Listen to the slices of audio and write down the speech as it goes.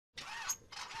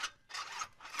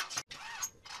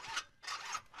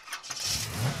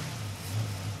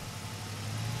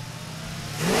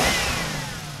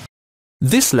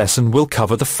This lesson will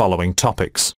cover the following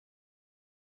topics.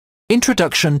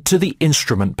 Introduction to the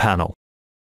instrument panel.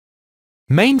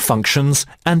 Main functions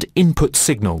and input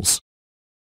signals.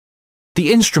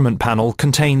 The instrument panel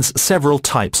contains several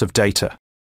types of data.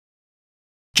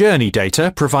 Journey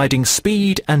data providing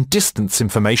speed and distance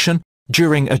information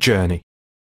during a journey.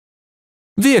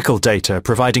 Vehicle data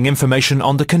providing information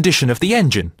on the condition of the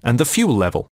engine and the fuel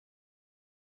level.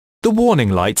 The warning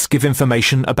lights give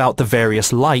information about the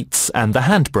various lights and the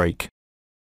handbrake.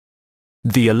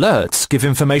 The alerts give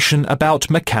information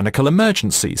about mechanical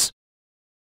emergencies.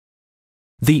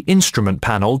 The instrument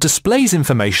panel displays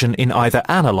information in either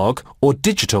analog or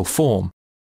digital form.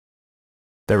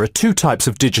 There are two types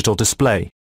of digital display: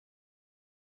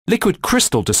 liquid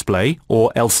crystal display,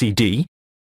 or LCD,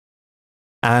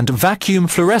 and vacuum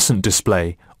fluorescent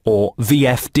display, or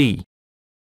VFD.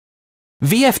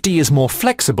 VFD is more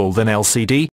flexible than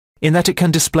LCD in that it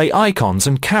can display icons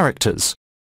and characters.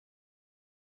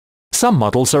 Some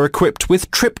models are equipped with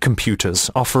trip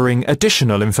computers offering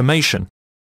additional information.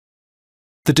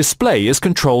 The display is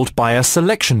controlled by a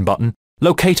selection button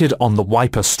located on the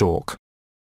wiper stalk.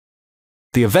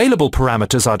 The available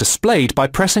parameters are displayed by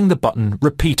pressing the button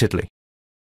repeatedly.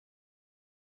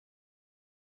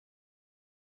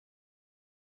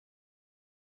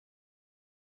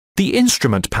 The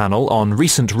instrument panel on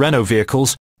recent Renault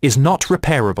vehicles is not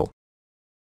repairable.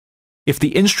 If the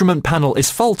instrument panel is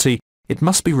faulty, it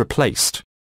must be replaced.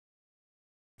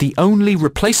 The only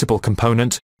replaceable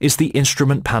component is the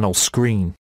instrument panel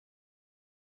screen.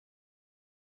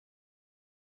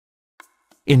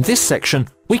 In this section,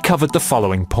 we covered the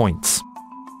following points.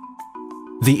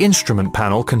 The instrument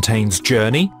panel contains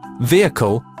journey,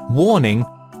 vehicle, warning,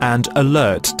 and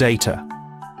alert data.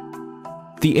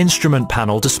 The instrument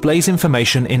panel displays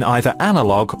information in either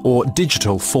analog or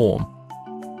digital form.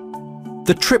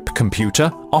 The trip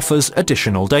computer offers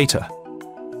additional data.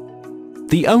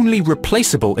 The only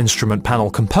replaceable instrument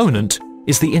panel component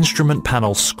is the instrument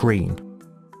panel screen.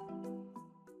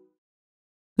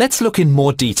 Let's look in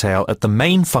more detail at the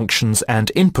main functions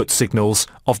and input signals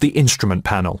of the instrument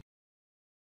panel.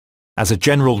 As a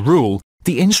general rule,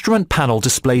 the instrument panel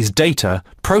displays data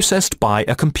processed by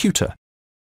a computer.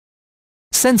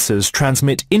 Sensors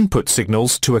transmit input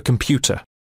signals to a computer.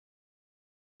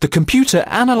 The computer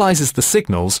analyzes the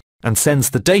signals and sends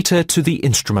the data to the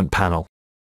instrument panel.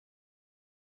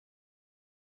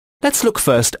 Let's look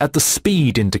first at the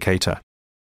speed indicator.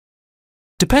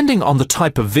 Depending on the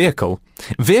type of vehicle,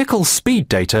 vehicle speed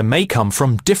data may come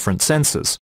from different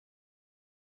sensors.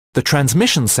 The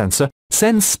transmission sensor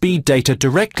sends speed data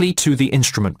directly to the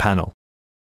instrument panel.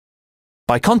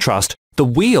 By contrast, the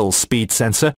wheel speed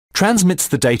sensor transmits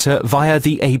the data via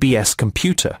the ABS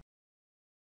computer.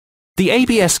 The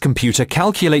ABS computer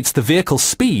calculates the vehicle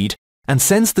speed and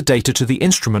sends the data to the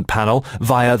instrument panel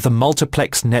via the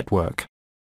multiplex network.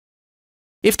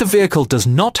 If the vehicle does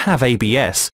not have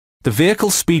ABS, the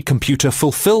vehicle speed computer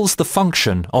fulfills the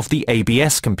function of the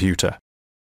ABS computer.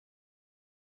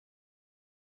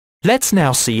 Let's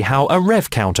now see how a rev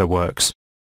counter works.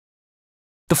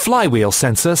 The flywheel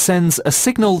sensor sends a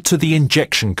signal to the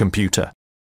injection computer.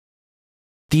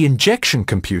 The injection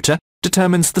computer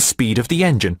determines the speed of the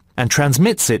engine and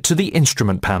transmits it to the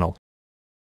instrument panel.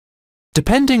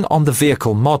 Depending on the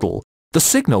vehicle model, the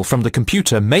signal from the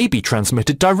computer may be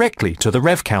transmitted directly to the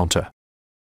rev counter.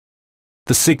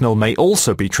 The signal may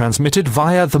also be transmitted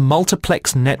via the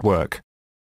multiplex network.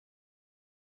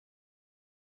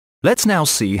 Let's now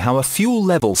see how a fuel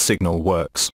level signal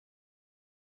works.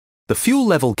 The fuel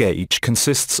level gauge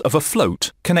consists of a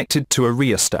float connected to a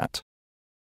rheostat.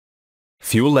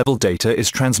 Fuel level data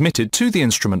is transmitted to the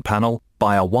instrument panel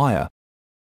by a wire.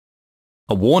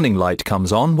 A warning light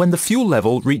comes on when the fuel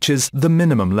level reaches the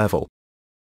minimum level.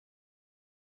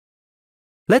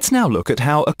 Let's now look at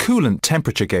how a coolant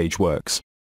temperature gauge works.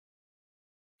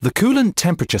 The coolant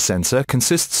temperature sensor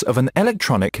consists of an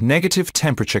electronic negative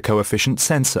temperature coefficient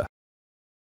sensor.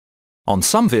 On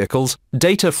some vehicles,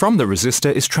 data from the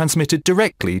resistor is transmitted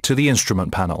directly to the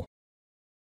instrument panel.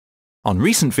 On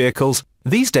recent vehicles,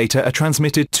 these data are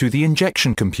transmitted to the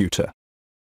injection computer.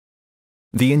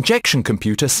 The injection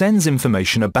computer sends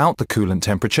information about the coolant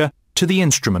temperature to the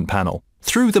instrument panel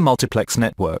through the multiplex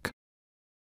network.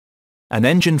 An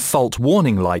engine fault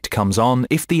warning light comes on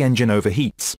if the engine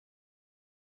overheats.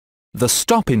 The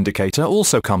stop indicator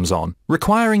also comes on,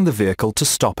 requiring the vehicle to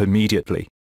stop immediately.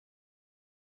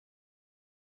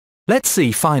 Let's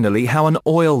see finally how an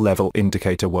oil level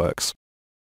indicator works.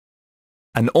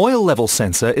 An oil level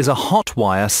sensor is a hot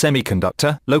wire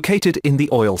semiconductor located in the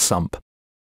oil sump.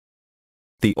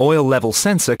 The oil level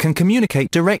sensor can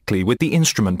communicate directly with the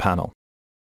instrument panel.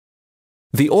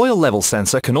 The oil level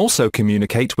sensor can also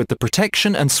communicate with the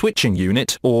Protection and Switching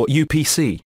Unit, or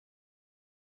UPC.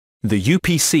 The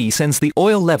UPC sends the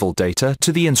oil level data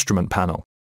to the instrument panel.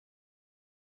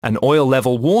 An oil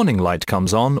level warning light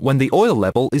comes on when the oil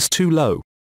level is too low.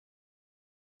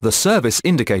 The service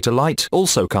indicator light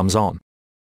also comes on.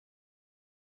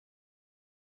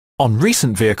 On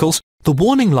recent vehicles, the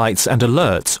warning lights and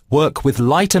alerts work with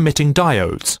light-emitting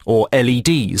diodes, or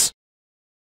LEDs.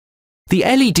 The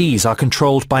LEDs are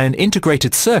controlled by an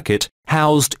integrated circuit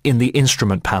housed in the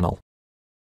instrument panel.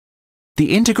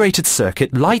 The integrated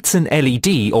circuit lights an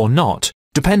LED or not,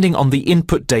 depending on the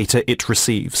input data it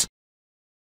receives.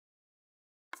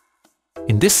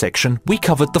 In this section, we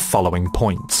covered the following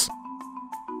points.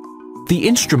 The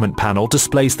instrument panel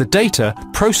displays the data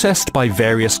processed by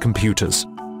various computers.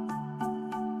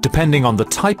 Depending on the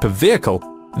type of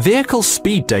vehicle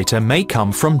speed data may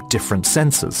come from different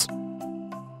sensors.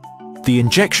 The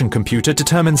injection computer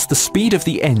determines the speed of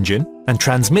the engine and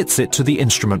transmits it to the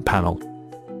instrument panel.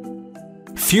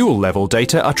 Fuel level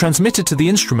data are transmitted to the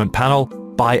instrument panel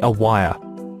by a wire.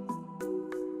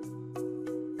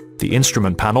 The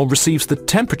instrument panel receives the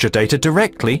temperature data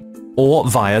directly or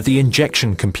via the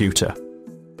injection computer.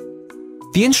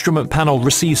 The instrument panel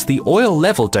receives the oil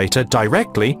level data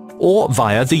directly or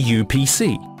via the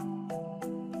UPC.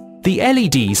 The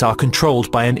LEDs are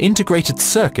controlled by an integrated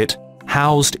circuit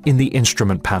housed in the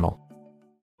instrument panel.